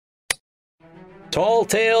Tall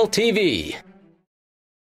Tale TV.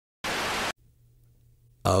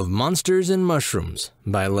 Of Monsters and Mushrooms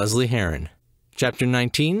by Lesley Herron. Chapter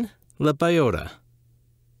 19, La Biota.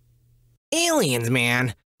 Aliens,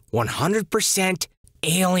 man. 100%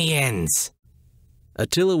 aliens.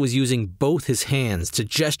 Attila was using both his hands to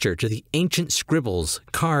gesture to the ancient scribbles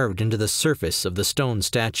carved into the surface of the stone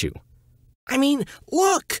statue. I mean,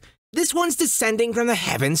 look! This one's descending from the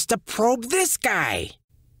heavens to probe this guy!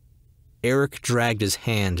 Eric dragged his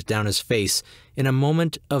hand down his face in a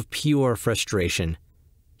moment of pure frustration.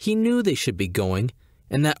 He knew they should be going,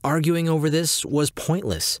 and that arguing over this was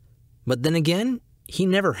pointless. But then again, he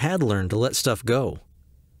never had learned to let stuff go.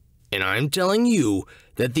 And I'm telling you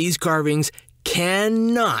that these carvings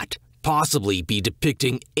cannot possibly be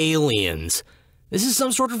depicting aliens. This is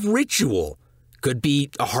some sort of ritual. Could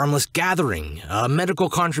be a harmless gathering, a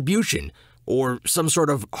medical contribution, or some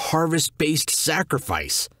sort of harvest-based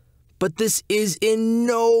sacrifice. But this is in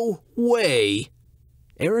no way.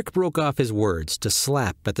 Eric broke off his words to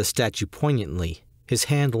slap at the statue poignantly, his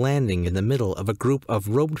hand landing in the middle of a group of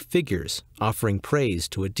robed figures offering praise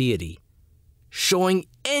to a deity. Showing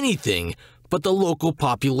anything but the local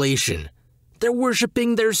population. They're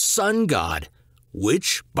worshipping their sun god,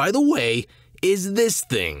 which, by the way, is this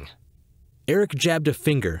thing. Eric jabbed a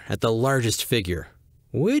finger at the largest figure,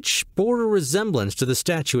 which bore a resemblance to the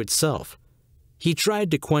statue itself. He tried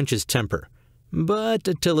to quench his temper, but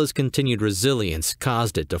Attila's continued resilience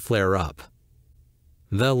caused it to flare up.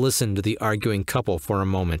 Vel listened to the arguing couple for a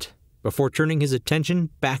moment, before turning his attention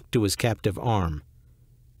back to his captive arm.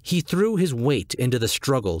 He threw his weight into the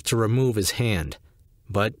struggle to remove his hand,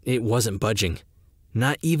 but it wasn't budging,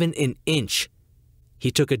 not even an inch. He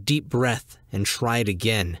took a deep breath and tried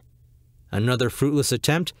again. Another fruitless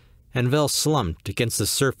attempt, and Vel slumped against the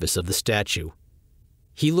surface of the statue.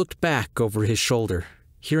 He looked back over his shoulder,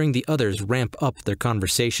 hearing the others ramp up their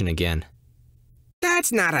conversation again.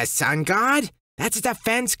 That's not a sun god. That's a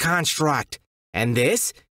defense construct. And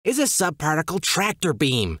this is a subparticle tractor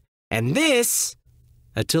beam. And this...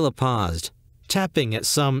 Attila paused, tapping at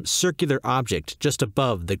some circular object just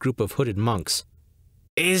above the group of hooded monks.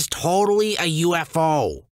 Is totally a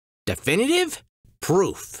UFO. Definitive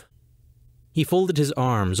proof. He folded his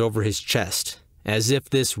arms over his chest, as if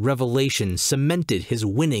this revelation cemented his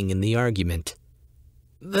winning in the argument.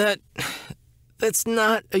 That's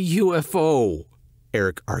not a UFO,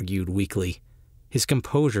 Eric argued weakly. His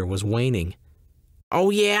composure was waning. Oh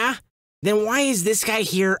yeah? Then why is this guy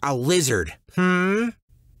here a lizard,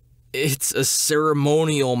 It's a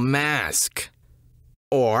ceremonial mask.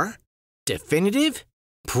 Or definitive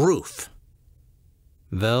proof.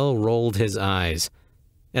 Vel rolled his eyes.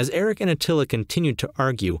 As Eric and Attila continued to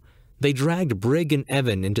argue, they dragged Brigg and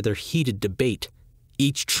Evan into their heated debate,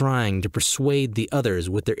 each trying to persuade the others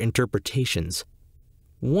with their interpretations.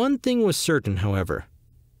 One thing was certain, however.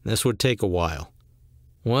 This would take a while.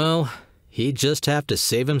 Well, he'd just have to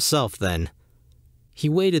save himself then. He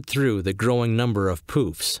waded through the growing number of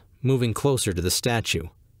poofs, moving closer to the statue.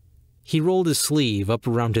 He rolled his sleeve up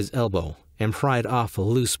around his elbow and pried off a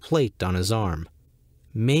loose plate on his arm.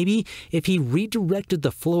 Maybe if he redirected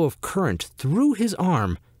the flow of current through his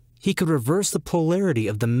arm, he could reverse the polarity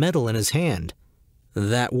of the metal in his hand.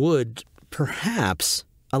 That would, perhaps,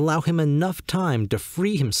 allow him enough time to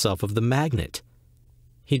free himself of the magnet.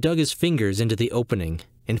 He dug his fingers into the opening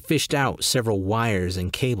and fished out several wires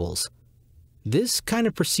and cables. This kind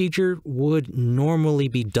of procedure would normally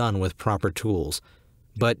be done with proper tools,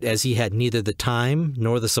 but as he had neither the time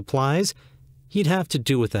nor the supplies, he'd have to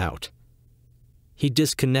do without. He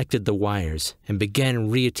disconnected the wires and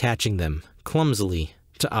began reattaching them, clumsily,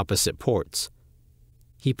 to opposite ports.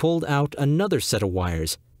 He pulled out another set of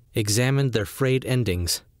wires, examined their frayed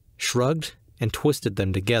endings, shrugged, and twisted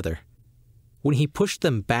them together. When he pushed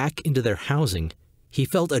them back into their housing, he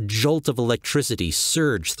felt a jolt of electricity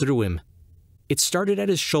surge through him. It started at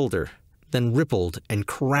his shoulder, then rippled and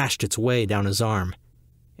crashed its way down his arm.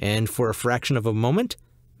 And for a fraction of a moment,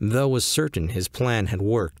 Vel was certain his plan had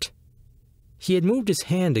worked. He had moved his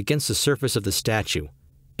hand against the surface of the statue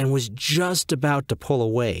and was just about to pull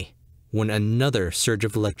away when another surge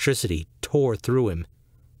of electricity tore through him.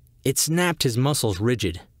 It snapped his muscles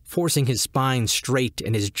rigid, forcing his spine straight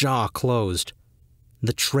and his jaw closed.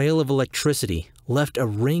 The trail of electricity left a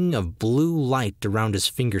ring of blue light around his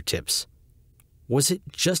fingertips. Was it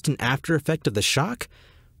just an after effect of the shock,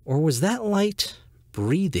 or was that light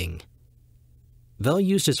breathing? Vel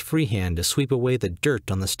used his free hand to sweep away the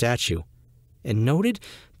dirt on the statue, and noted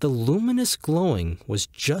the luminous glowing was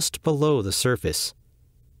just below the surface.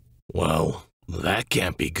 Well, that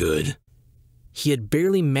can't be good. He had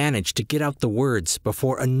barely managed to get out the words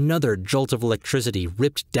before another jolt of electricity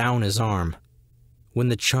ripped down his arm. When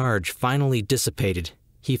the charge finally dissipated,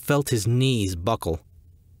 he felt his knees buckle.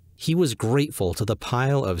 He was grateful to the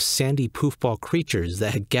pile of sandy poofball creatures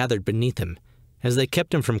that had gathered beneath him, as they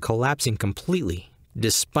kept him from collapsing completely,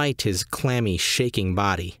 despite his clammy, shaking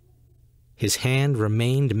body. His hand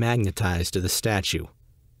remained magnetized to the statue.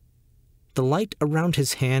 The light around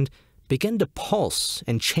his hand began to pulse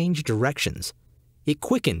and change directions. It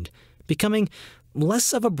quickened, becoming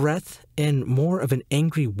less of a breath and more of an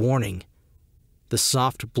angry warning. The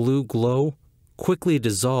soft blue glow quickly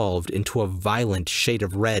dissolved into a violent shade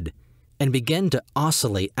of red and began to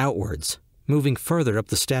oscillate outwards, moving further up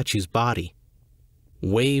the statue's body.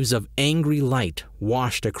 Waves of angry light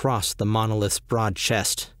washed across the monolith's broad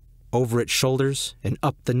chest, over its shoulders and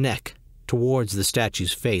up the neck towards the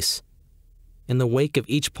statue's face. In the wake of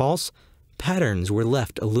each pulse, patterns were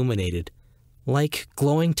left illuminated, like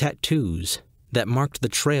glowing tattoos that marked the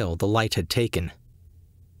trail the light had taken.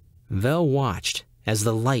 Vel watched as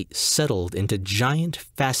the light settled into giant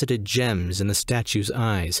faceted gems in the statue's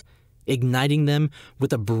eyes, igniting them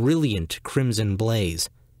with a brilliant crimson blaze.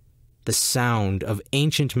 The sound of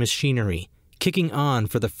ancient machinery, kicking on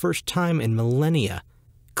for the first time in millennia,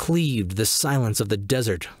 cleaved the silence of the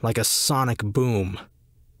desert like a sonic boom.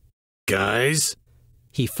 Guys?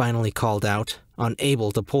 He finally called out,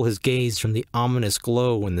 unable to pull his gaze from the ominous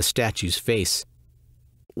glow in the statue's face.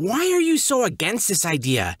 Why are you so against this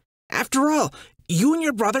idea? After all, you and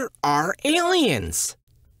your brother are aliens.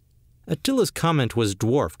 Attila's comment was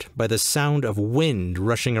dwarfed by the sound of wind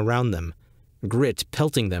rushing around them, grit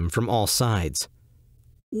pelting them from all sides.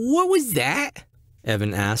 What was that?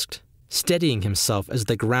 Evan asked, steadying himself as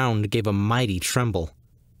the ground gave a mighty tremble.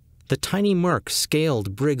 The tiny merc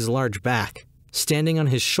scaled Briggs' large back, standing on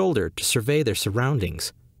his shoulder to survey their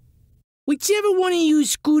surroundings. Whichever one of you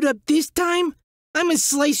screwed up this time, I'm gonna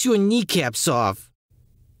slice your kneecaps off.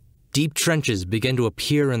 Deep trenches began to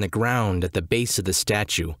appear in the ground at the base of the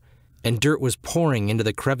statue, and dirt was pouring into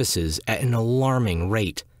the crevices at an alarming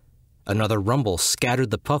rate. Another rumble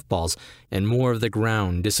scattered the puffballs, and more of the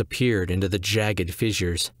ground disappeared into the jagged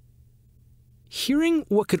fissures. Hearing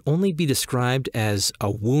what could only be described as a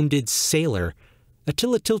wounded sailor,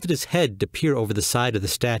 Attila tilted his head to peer over the side of the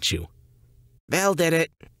statue. Vel did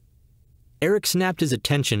it. Eric snapped his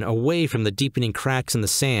attention away from the deepening cracks in the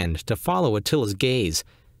sand to follow Attila's gaze.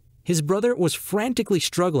 His brother was frantically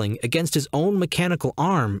struggling against his own mechanical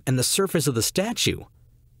arm and the surface of the statue.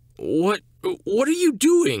 What are you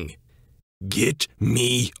doing? Get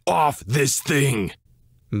me off this thing!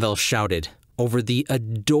 Vel shouted over the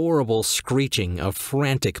adorable screeching of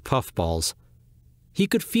frantic puffballs. He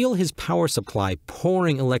could feel his power supply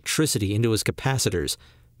pouring electricity into his capacitors,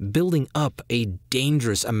 building up a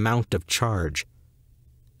dangerous amount of charge.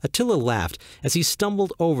 Attila laughed as he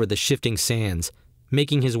stumbled over the shifting sands,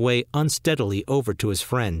 making his way unsteadily over to his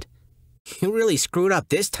friend. You really screwed up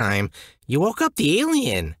this time. You woke up the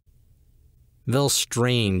alien. Vel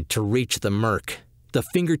strained to reach the merc, the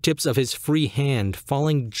fingertips of his free hand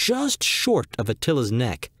falling just short of Attila's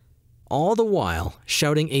neck, all the while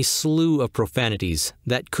shouting a slew of profanities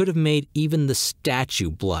that could have made even the statue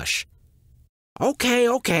blush. Okay,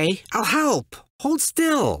 I'll help. Hold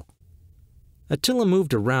still. Attila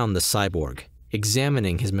moved around the cyborg,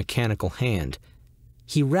 examining his mechanical hand.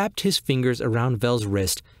 He wrapped his fingers around Vel's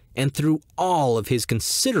wrist and threw all of his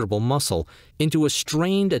considerable muscle into a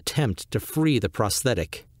strained attempt to free the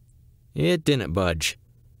prosthetic. It didn't budge.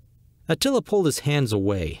 Attila pulled his hands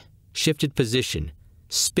away, shifted position,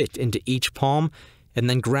 spit into each palm, and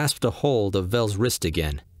then grasped a hold of Vel's wrist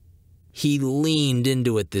again. He leaned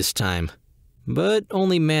into it this time, but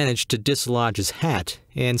only managed to dislodge his hat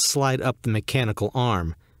and slide up the mechanical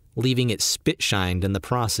arm, leaving it spit-shined in the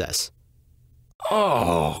process.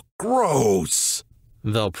 Oh, gross!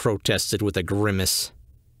 Vel protested with a grimace.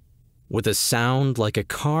 With a sound like a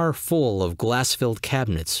car full of glass-filled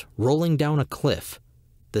cabinets rolling down a cliff,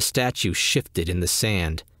 the statue shifted in the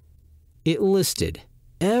sand. It listed,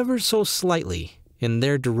 ever so slightly, in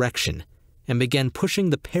their direction, and began pushing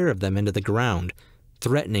the pair of them into the ground,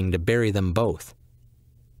 threatening to bury them both.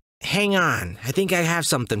 Hang on, I think I have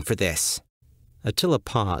something for this. Attila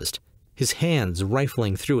paused, his hands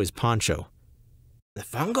rifling through his poncho. The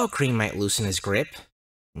fungo cream might loosen his grip.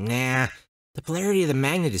 Nah, the polarity of the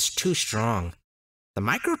magnet is too strong. The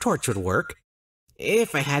microtorch would work.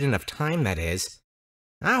 If I had enough time, that is.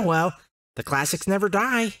 Ah well, the classics never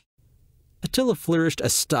die. Attila flourished a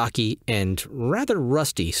stocky and rather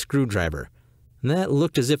rusty screwdriver that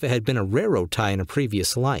looked as if it had been a railroad tie in a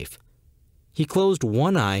previous life. He closed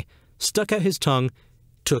one eye, stuck out his tongue,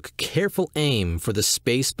 took careful aim for the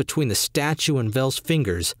space between the statue and Vel's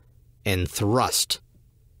fingers, and thrust.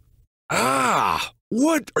 Ah!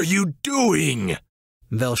 What are you doing?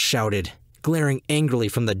 Vel shouted, glaring angrily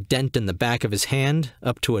from the dent in the back of his hand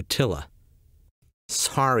up to Attila.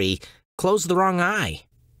 Sorry, closed the wrong eye.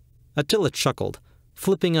 Attila chuckled,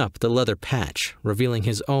 flipping up the leather patch, revealing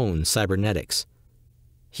his own cybernetics.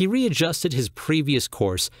 He readjusted his previous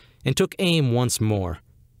course and took aim once more.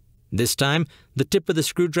 This time, the tip of the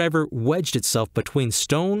screwdriver wedged itself between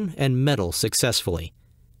stone and metal successfully,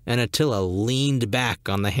 and Attila leaned back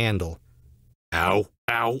on the handle. Ow,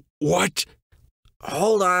 ow, what?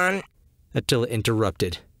 Hold on. Attila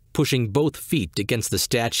interrupted, pushing both feet against the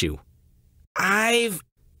statue.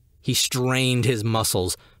 He strained his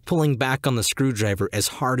muscles, pulling back on the screwdriver as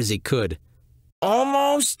hard as he could.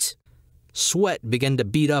 Almost. Sweat began to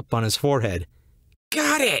bead up on his forehead.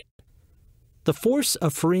 Got it. The force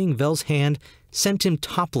of freeing Vel's hand sent him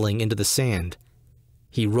toppling into the sand.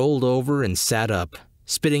 He rolled over and sat up,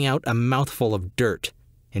 spitting out a mouthful of dirt,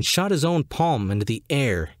 and shot his own palm into the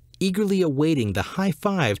air, eagerly awaiting the high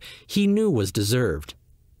five he knew was deserved.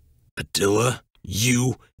 Attila,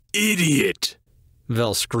 you idiot!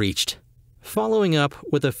 Vel screeched, following up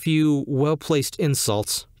with a few well-placed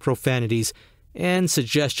insults, profanities, and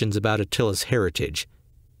suggestions about Attila's heritage.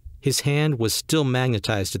 His hand was still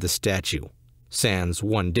magnetized to the statue, sans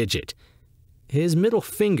one digit. His middle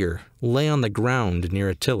finger lay on the ground near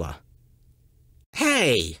Attila.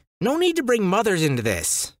 Hey, no need to bring mothers into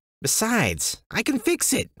this. Besides, I can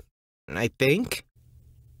fix it, I think.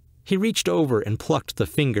 He reached over and plucked the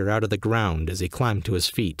finger out of the ground as he climbed to his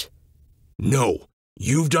feet. No,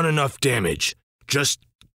 you've done enough damage. Just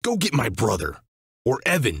go get my brother. Or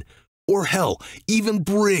Evan. Or hell, even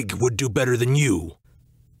Brig would do better than you.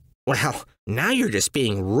 Well, now you're just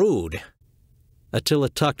being rude. Attila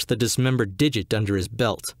tucked the dismembered digit under his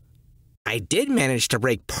belt. I did manage to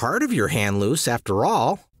break part of your hand loose after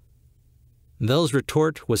all. Vel's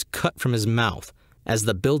retort was cut from his mouth as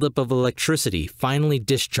the buildup of electricity finally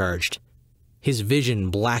discharged. His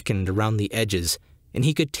vision blackened around the edges, and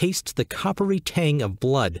he could taste the coppery tang of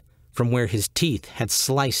blood from where his teeth had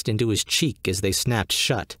sliced into his cheek as they snapped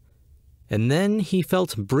shut. And then he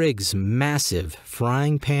felt Brig's massive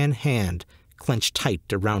frying pan hand clenched tight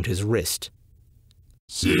around his wrist.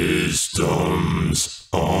 Systems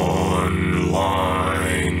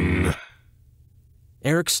online.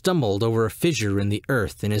 Eric stumbled over a fissure in the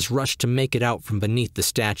earth in his rush to make it out from beneath the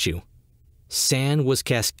statue. Sand was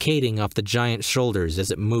cascading off the giant's shoulders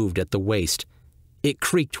as it moved at the waist. It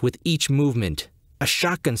creaked with each movement, a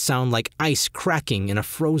shotgun sound like ice cracking in a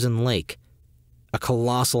frozen lake. A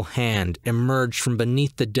colossal hand emerged from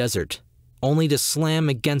beneath the desert, only to slam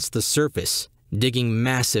against the surface, digging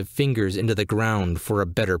massive fingers into the ground for a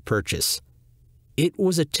better purchase. It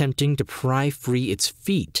was attempting to pry free its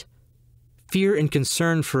feet. Fear and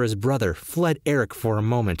concern for his brother fled Eric for a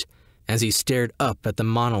moment as he stared up at the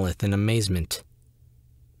monolith in amazement.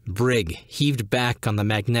 Brig heaved back on the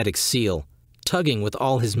magnetic seal, tugging with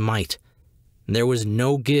all his might. There was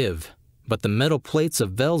no give, but the metal plates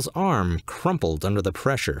of Vel's arm crumpled under the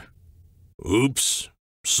pressure. Oops,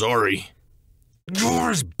 sorry.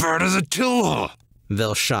 You're as bad as Attila!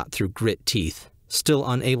 Vel shot through grit teeth, still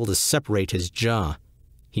unable to separate his jaw.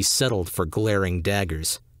 He settled for glaring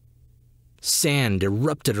daggers. Sand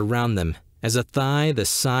erupted around them as a thigh the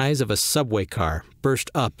size of a subway car burst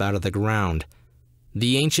up out of the ground.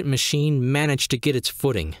 The ancient machine managed to get its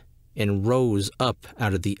footing and rose up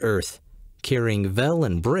out of the earth, carrying Vel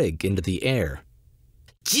and Brig into the air.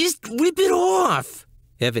 Just rip it off!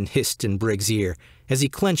 Evan hissed in Brig's ear as he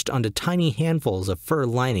clenched onto tiny handfuls of fur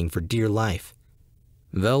lining for dear life.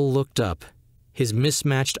 Vel looked up, his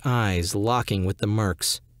mismatched eyes locking with the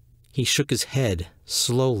merc's. He shook his head,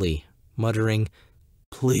 slowly, muttering,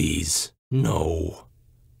 Please, no.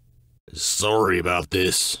 Sorry about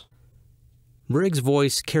this. Brig's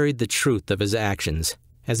voice carried the truth of his actions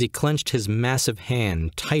as he clenched his massive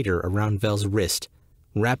hand tighter around Vel's wrist,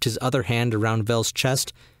 wrapped his other hand around Vel's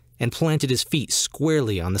chest, and planted his feet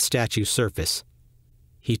squarely on the statue's surface.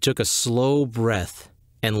 He took a slow breath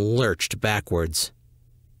and lurched backwards.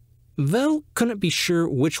 Vel couldn't be sure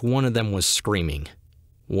which one of them was screaming.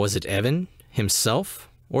 Was it Evan, himself,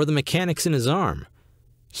 or the mechanics in his arm?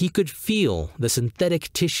 He could feel the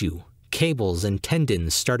synthetic tissue, cables and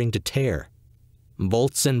tendons starting to tear.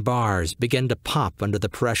 Bolts and bars began to pop under the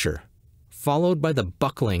pressure, followed by the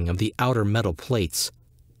buckling of the outer metal plates.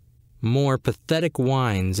 More pathetic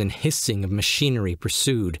whines and hissing of machinery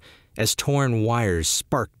pursued as torn wires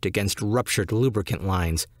sparked against ruptured lubricant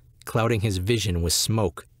lines, clouding his vision with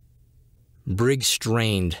smoke. Brig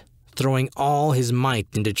strained, throwing all his might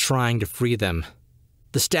into trying to free them.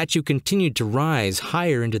 The statue continued to rise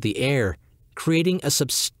higher into the air, creating a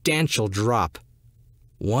substantial drop.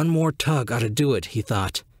 One more tug ought to do it, he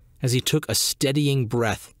thought, as he took a steadying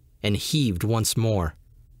breath and heaved once more.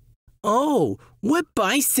 Oh, what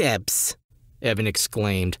biceps! Evan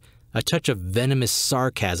exclaimed, a touch of venomous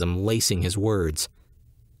sarcasm lacing his words.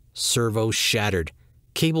 Servos shattered,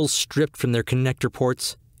 cables stripped from their connector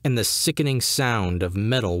ports, and the sickening sound of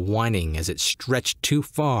metal whining as it stretched too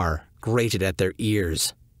far grated at their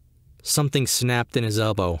ears. Something snapped in his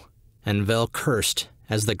elbow, and Vel cursed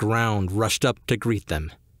as the ground rushed up to greet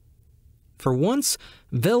them. For once,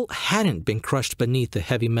 Vel hadn't been crushed beneath a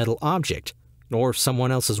heavy metal object, or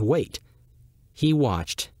someone else's weight. He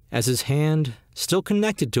watched as his hand, still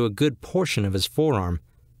connected to a good portion of his forearm,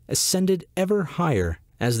 ascended ever higher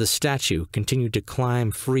as the statue continued to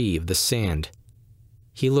climb free of the sand.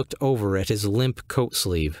 He looked over at his limp coat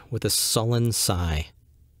sleeve with a sullen sigh.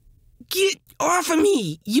 Get off of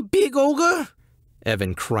me, you big ogre!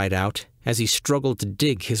 Evan cried out as he struggled to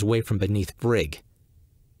dig his way from beneath Brig.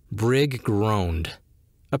 Brig groaned.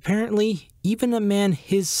 Apparently, even a man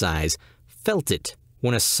his size felt it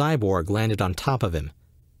when a cyborg landed on top of him.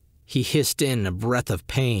 He hissed in a breath of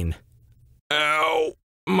pain. Ow,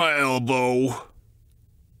 my elbow.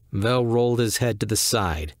 Vel rolled his head to the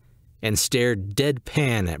side and stared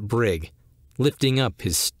deadpan at Brig, lifting up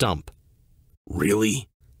his stump. Really?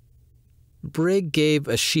 Brig gave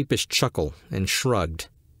a sheepish chuckle and shrugged.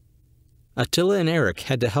 Attila and Eric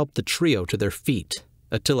had to help the trio to their feet,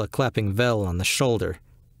 Attila clapping Vel on the shoulder.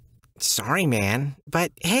 Sorry, man,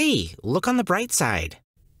 but hey, look on the bright side.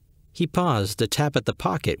 He paused to tap at the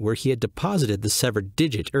pocket where he had deposited the severed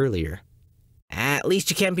digit earlier. At least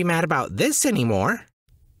you can't be mad about this anymore.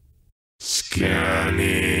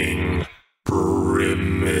 Scanning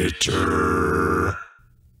perimeter.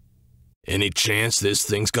 Any chance this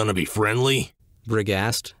thing's gonna be friendly? Brig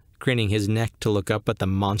asked, craning his neck to look up at the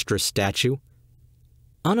monstrous statue.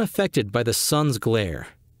 Unaffected by the sun's glare,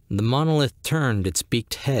 the monolith turned its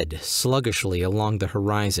beaked head sluggishly along the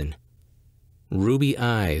horizon. Ruby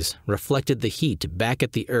eyes reflected the heat back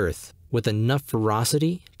at the earth with enough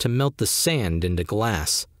ferocity to melt the sand into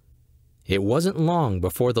glass. It wasn't long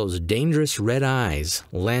before those dangerous red eyes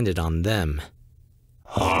landed on them.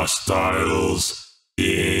 Hostiles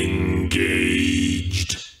engaged.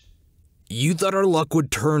 You thought our luck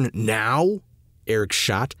would turn now? Eric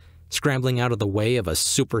shot, scrambling out of the way of a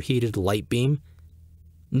superheated light beam.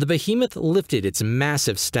 The behemoth lifted its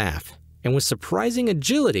massive staff, and with surprising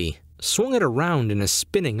agility, swung it around in a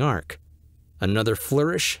spinning arc. Another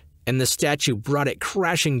flourish, and the statue brought it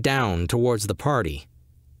crashing down towards the party.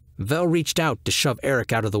 Vel reached out to shove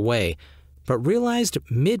Eric out of the way, but realized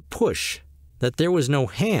mid-push that there was no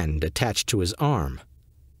hand attached to his arm.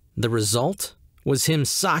 The result was him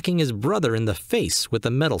socking his brother in the face with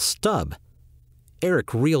a metal stub.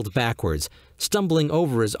 Eric reeled backwards, stumbling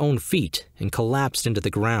over his own feet, and collapsed into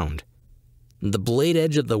the ground. The blade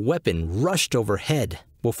edge of the weapon rushed overhead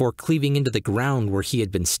before cleaving into the ground where he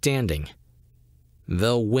had been standing.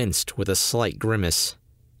 Vel winced with a slight grimace.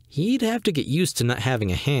 He'd have to get used to not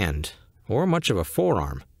having a hand, or much of a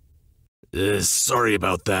forearm. Sorry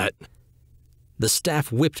about that. The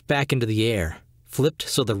staff whipped back into the air, flipped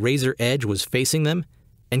so the razor edge was facing them,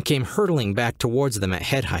 and came hurtling back towards them at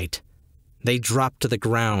head height. They dropped to the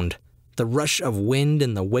ground, the rush of wind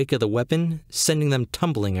in the wake of the weapon sending them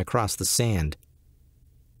tumbling across the sand.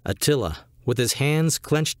 Attila, with his hands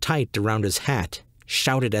clenched tight around his hat,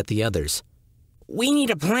 shouted at the others. We need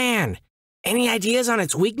a plan. Any ideas on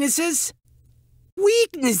its weaknesses?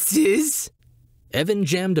 Weaknesses? Evan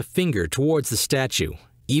jammed a finger towards the statue,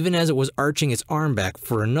 even as it was arching its arm back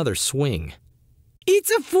for another swing. It's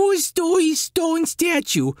a 4-story stone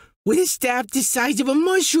statue with a staff the size of a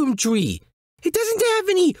mushroom tree. It doesn't have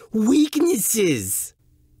any weaknesses.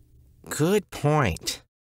 Good point.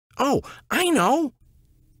 Oh, I know.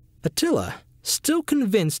 Attila, still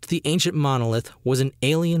convinced the ancient monolith was an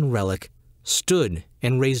alien relic, stood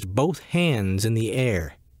and raised both hands in the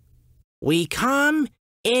air. We come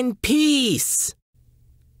in peace.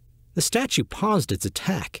 The statue paused its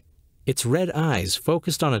attack, its red eyes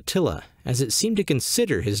focused on Attila as it seemed to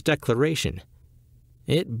consider his declaration.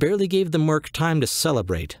 It barely gave the merc time to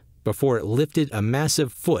celebrate before it lifted a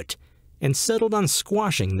massive foot and settled on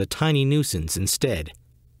squashing the tiny nuisance instead.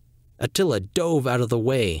 Attila dove out of the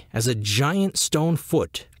way as a giant stone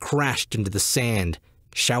foot crashed into the sand,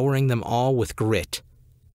 showering them all with grit.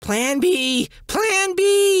 Plan B! Plan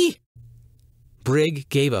B! Brig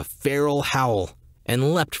gave a feral howl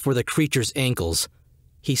and leapt for the creature's ankles.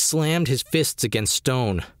 He slammed his fists against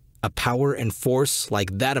stone, a power and force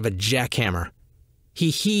like that of a jackhammer. He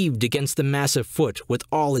heaved against the massive foot with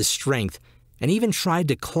all his strength, and even tried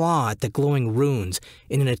to claw at the glowing runes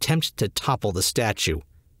in an attempt to topple the statue.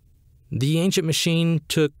 The ancient machine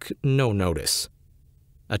took no notice.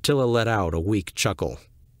 Attila let out a weak chuckle.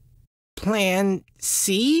 Plan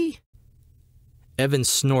C? Evan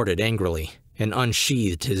snorted angrily and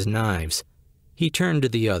unsheathed his knives. He turned to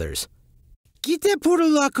the others. Get that portal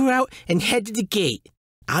locker out and head to the gate.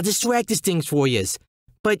 I'll distract this thing for yous.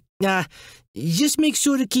 But, just make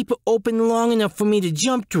sure to keep it open long enough for me to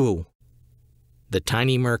jump through. The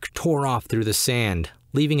tiny merc tore off through the sand,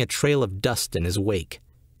 leaving a trail of dust in his wake.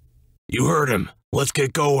 You heard him. Let's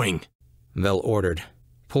get going, Vel ordered,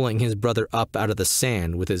 pulling his brother up out of the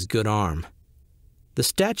sand with his good arm. The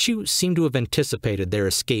statue seemed to have anticipated their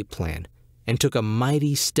escape plan and took a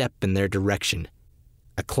mighty step in their direction.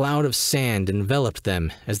 A cloud of sand enveloped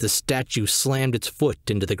them as the statue slammed its foot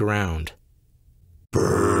into the ground.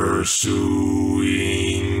 Pursuing.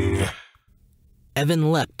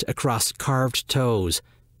 Evan leapt across carved toes,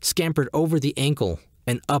 scampered over the ankle,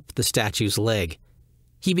 and up the statue's leg.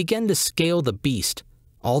 He began to scale the beast,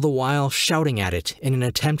 all the while shouting at it in an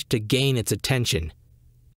attempt to gain its attention.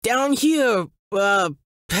 Down here,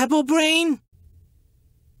 Pebble Brain?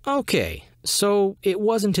 Okay, so it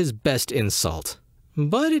wasn't his best insult,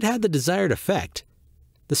 but it had the desired effect.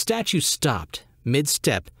 The statue stopped,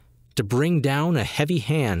 mid-step, to bring down a heavy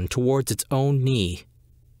hand towards its own knee.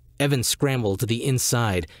 Evan scrambled to the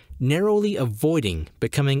inside, narrowly avoiding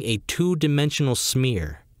becoming a two-dimensional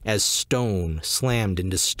smear as stone slammed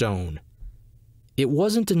into stone. It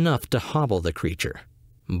wasn't enough to hobble the creature,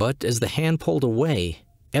 but as the hand pulled away,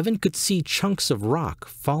 Evan could see chunks of rock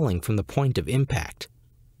falling from the point of impact.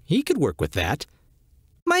 He could work with that.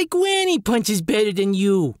 My granny punches better than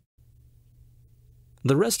you.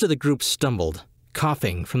 The rest of the group stumbled,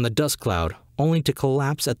 coughing from the dust cloud, only to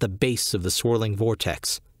collapse at the base of the swirling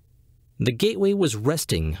vortex. The gateway was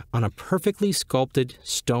resting on a perfectly sculpted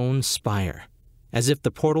stone spire, as if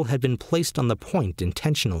the portal had been placed on the point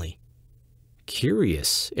intentionally.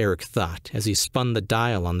 Curious, Eric thought as he spun the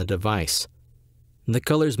dial on the device. The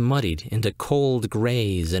colors muddied into cold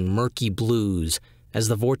grays and murky blues as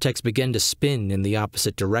the vortex began to spin in the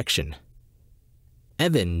opposite direction.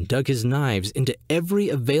 Evan dug his knives into every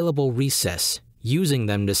available recess, using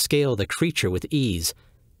them to scale the creature with ease.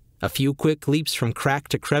 A few quick leaps from crack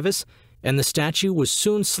to crevice, and the statue was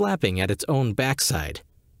soon slapping at its own backside.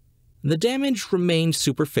 The damage remained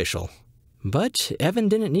superficial, but Evan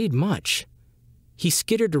didn't need much. He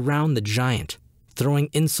skittered around the giant, throwing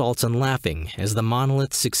insults and laughing as the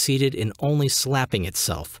monolith succeeded in only slapping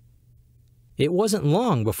itself. It wasn't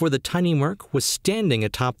long before the tiny merc was standing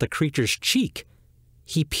atop the creature's cheek.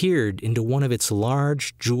 He peered into one of its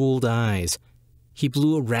large, jeweled eyes. He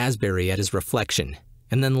blew a raspberry at his reflection,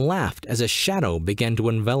 and then laughed as a shadow began to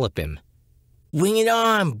envelop him. Bring it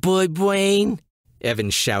on, Bud Brain,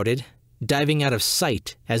 Evan shouted, diving out of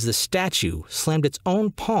sight as the statue slammed its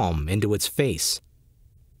own palm into its face.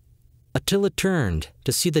 Attila turned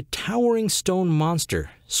to see the towering stone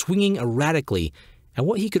monster swinging erratically at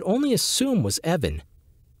what he could only assume was Evan.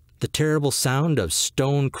 The terrible sound of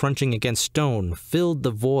stone crunching against stone filled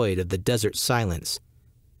the void of the desert silence.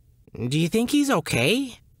 Do you think he's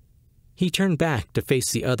okay? He turned back to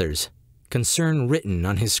face the others, concern written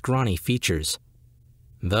on his scrawny features.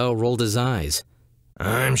 Vel rolled his eyes.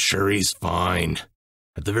 I'm sure he's fine.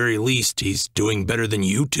 At the very least, he's doing better than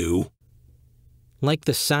you two. Like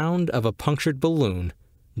the sound of a punctured balloon,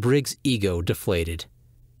 Briggs' ego deflated.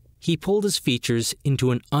 He pulled his features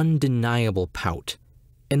into an undeniable pout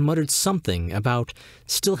and muttered something about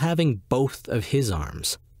still having both of his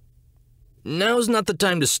arms. Now's not the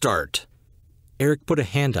time to start. Eric put a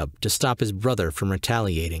hand up to stop his brother from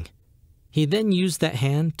retaliating. He then used that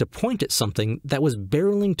hand to point at something that was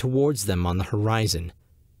barreling towards them on the horizon.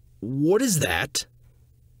 What is that?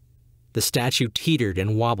 The statue teetered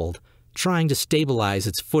and wobbled, trying to stabilize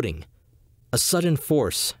its footing. A sudden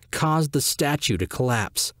force caused the statue to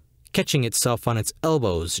collapse, catching itself on its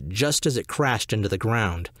elbows just as it crashed into the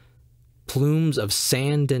ground. Plumes of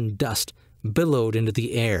sand and dust billowed into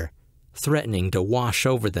the air, threatening to wash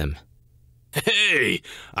over them. Hey,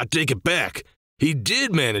 I take it back. He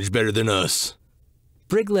did manage better than us.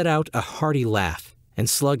 Brig let out a hearty laugh and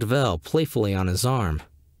slugged Vel playfully on his arm.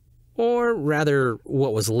 Or rather,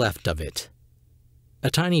 what was left of it. A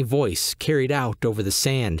tiny voice carried out over the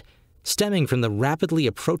sand, stemming from the rapidly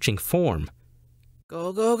approaching form.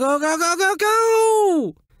 Go, go, go, go, go, go,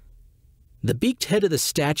 go! The beaked head of the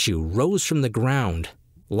statue rose from the ground,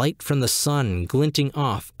 light from the sun glinting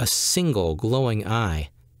off a single glowing eye.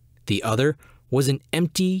 The other was an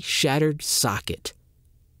empty, shattered socket.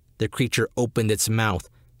 The creature opened its mouth,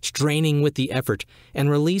 straining with the effort, and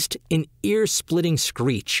released an ear-splitting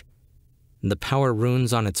screech. The power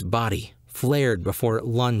runes on its body flared before it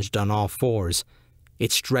lunged on all fours.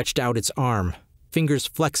 It stretched out its arm, fingers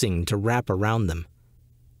flexing to wrap around them.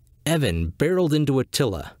 Evan barreled into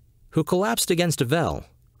Attila, who collapsed against Vel,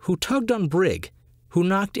 who tugged on Brig, who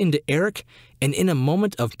knocked into Eric, and in a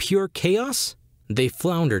moment of pure chaos, they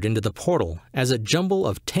floundered into the portal as a jumble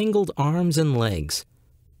of tangled arms and legs.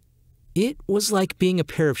 It was like being a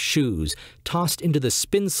pair of shoes tossed into the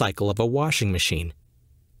spin cycle of a washing machine.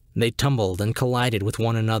 They tumbled and collided with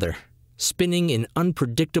one another, spinning in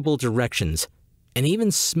unpredictable directions, and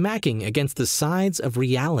even smacking against the sides of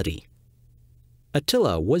reality.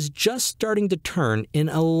 Attila was just starting to turn an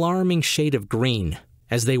alarming shade of green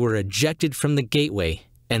as they were ejected from the gateway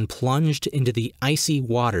and plunged into the icy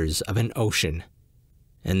waters of an ocean.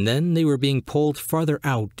 And then they were being pulled farther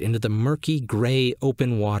out into the murky gray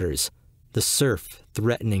open waters, the surf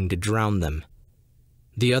threatening to drown them.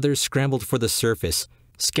 The others scrambled for the surface,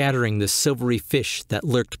 scattering the silvery fish that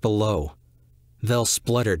lurked below. Vel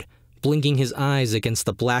spluttered, blinking his eyes against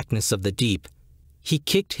the blackness of the deep. He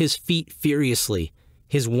kicked his feet furiously,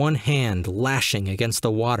 his one hand lashing against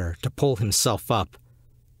the water to pull himself up.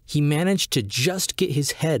 He managed to just get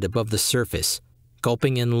his head above the surface,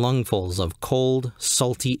 gulping in lungfuls of cold,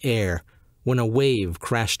 salty air, when a wave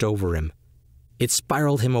crashed over him. It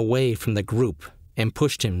spiraled him away from the group and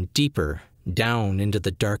pushed him deeper down into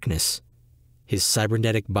the darkness. His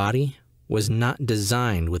cybernetic body was not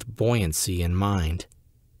designed with buoyancy in mind.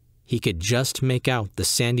 He could just make out the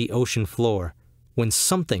sandy ocean floor when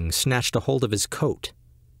something snatched a hold of his coat.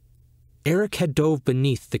 Eric had dove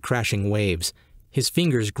beneath the crashing waves, his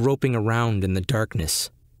fingers groping around in the darkness.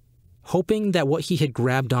 Hoping that what he had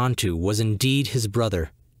grabbed onto was indeed his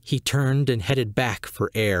brother, he turned and headed back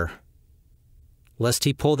for air. Lest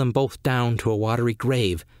he pull them both down to a watery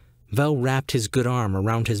grave, Vel wrapped his good arm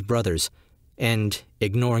around his brother's and,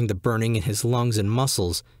 ignoring the burning in his lungs and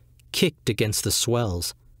muscles, kicked against the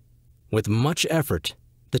swells. With much effort,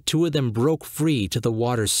 the two of them broke free to the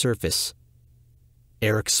water's surface.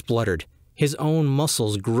 Eric spluttered, his own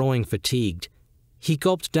muscles growing fatigued. He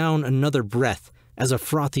gulped down another breath as a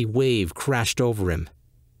frothy wave crashed over him.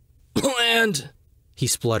 Land! He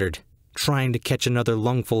spluttered, trying to catch another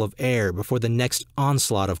lungful of air before the next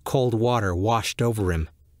onslaught of cold water washed over him.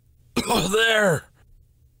 Oh, there!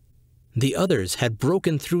 The others had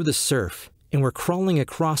broken through the surf and were crawling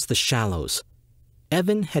across the shallows.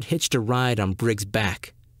 Evan had hitched a ride on Brig's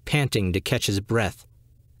back, panting to catch his breath.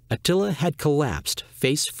 Attila had collapsed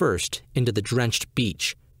face first into the drenched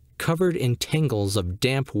beach, covered in tangles of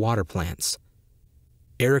damp water plants.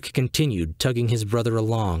 Eric continued tugging his brother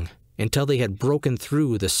along until they had broken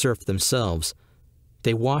through the surf themselves.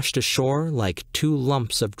 They washed ashore like two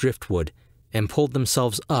lumps of driftwood and pulled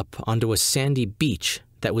themselves up onto a sandy beach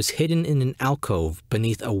that was hidden in an alcove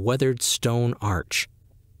beneath a weathered stone arch.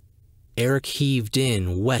 Eric heaved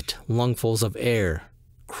in wet lungfuls of air,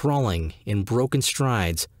 crawling in broken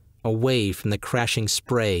strides away from the crashing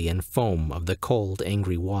spray and foam of the cold,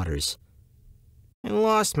 angry waters. I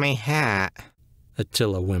lost my hat,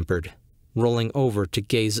 Attila whimpered, rolling over to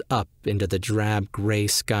gaze up into the drab gray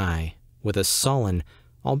sky with a sullen,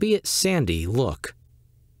 albeit sandy, look.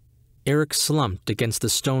 Eric slumped against the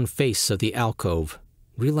stone face of the alcove,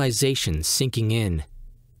 realization sinking in.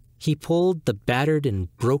 He pulled the battered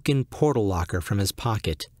and broken portal locker from his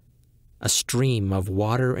pocket. A stream of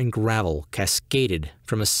water and gravel cascaded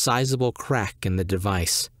from a sizable crack in the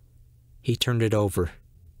device. He turned it over,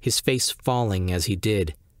 his face falling as he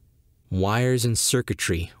did. Wires and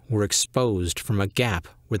circuitry were exposed from a gap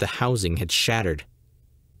where the housing had shattered.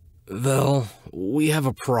 Vel, we have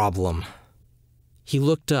a problem. He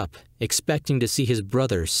looked up, expecting to see his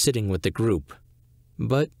brother sitting with the group.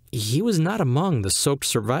 But he was not among the soaked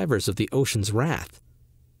survivors of the ocean's wrath.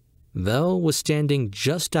 Vel was standing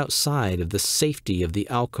just outside of the safety of the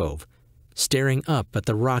alcove, staring up at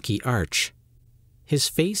the rocky arch. His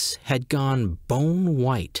face had gone bone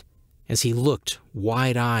white as he looked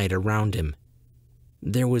wide-eyed around him.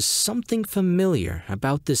 There was something familiar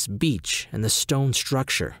about this beach and the stone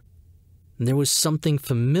structure. There was something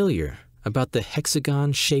familiar about the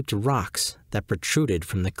hexagon-shaped rocks that protruded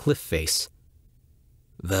from the cliff face.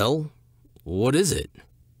 Vel, what is it?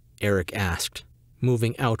 Eric asked,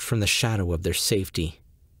 moving out from the shadow of their safety.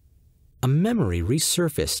 A memory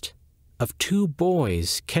resurfaced of two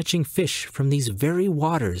boys catching fish from these very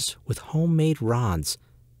waters with homemade rods.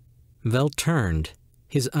 Vel turned,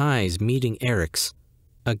 his eyes meeting Eric's,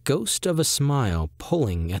 a ghost of a smile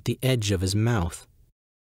pulling at the edge of his mouth.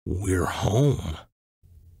 We're home.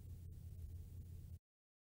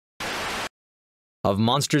 Of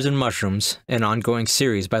Monsters and Mushrooms, an ongoing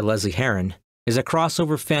series by Lesley Herron, is a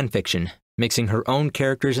crossover fanfiction, mixing her own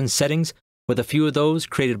characters and settings with a few of those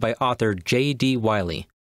created by author J.D. Wiley.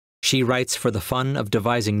 She writes for the fun of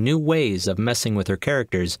devising new ways of messing with her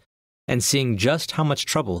characters and seeing just how much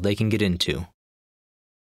trouble they can get into.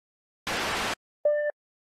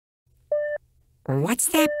 What's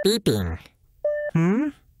that beeping?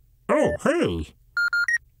 Oh, hey!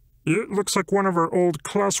 It looks like one of our old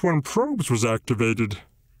Class 1 probes was activated.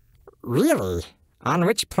 Really? On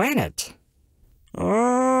which planet?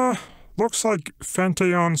 Looks like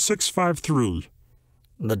Phanteon 653.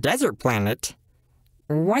 The desert planet?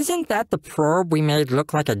 Wasn't that the probe we made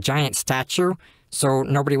look like a giant statue, so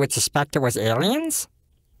nobody would suspect it was aliens?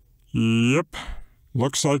 Yep.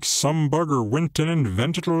 Looks like some bugger went and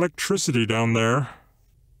invented electricity down there.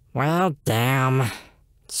 Well, damn.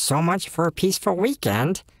 So much for a peaceful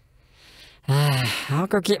weekend. I'll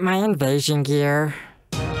go get my invasion gear.